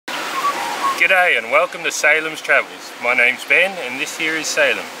G'day and welcome to Salem's Travels. My name's Ben and this here is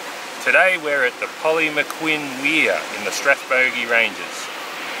Salem. Today we're at the Polly McQuinn Weir in the Strathbogie Ranges,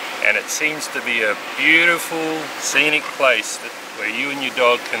 and it seems to be a beautiful scenic place where you and your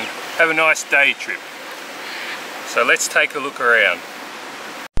dog can have a nice day trip. So let's take a look around.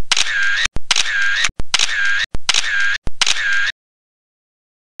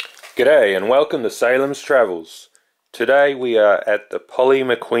 G'day and welcome to Salem's Travels. Today we are at the Polly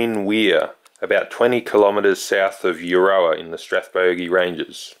McQuinn Weir, about 20 kilometres south of Euroa in the Strathbogie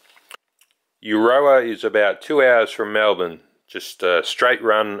Ranges. Euroa is about 2 hours from Melbourne, just a straight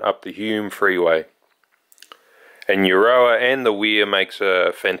run up the Hume freeway. And Euroa and the Weir makes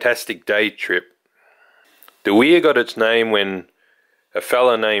a fantastic day trip. The Weir got its name when a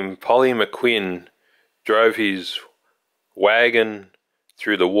fella named Polly McQuinn drove his wagon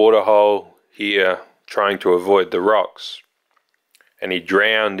through the waterhole here trying to avoid the rocks, and he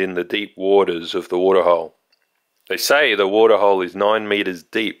drowned in the deep waters of the waterhole. They say the waterhole is 9 meters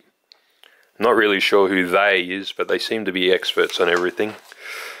deep. Not really sure who they is, but they seem to be experts on everything.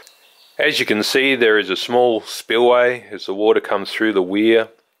 As you can see, there is a small spillway as the water comes through the weir,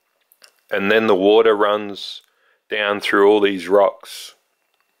 and then the water runs down through all these rocks.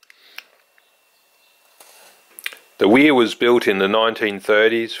 The weir was built in the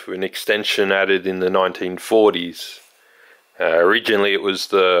 1930s with an extension added in the 1940s. Originally it was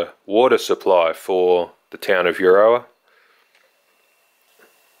the water supply for the town of Euroa,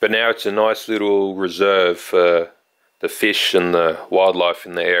 but now it's a nice little reserve for the fish and the wildlife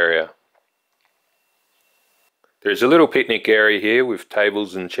in the area. There's a little picnic area here with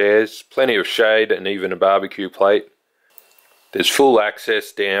tables and chairs, plenty of shade and even a barbecue plate. There's full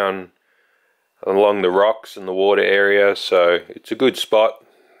access down along the rocks and the water area, so it's a good spot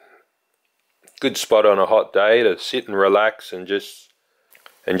on a hot day to sit and relax and just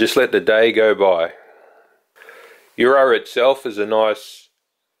let the day go by. Euroa itself is a nice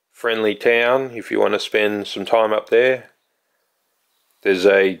friendly town if you want to spend some time up there. There's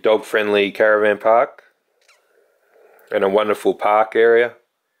a dog friendly caravan park and a wonderful park area.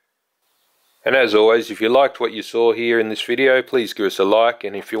 And as always, if you liked what you saw here in this video, please give us a like,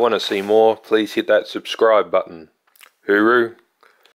 and if you want to see more, please hit that subscribe button. Hooroo!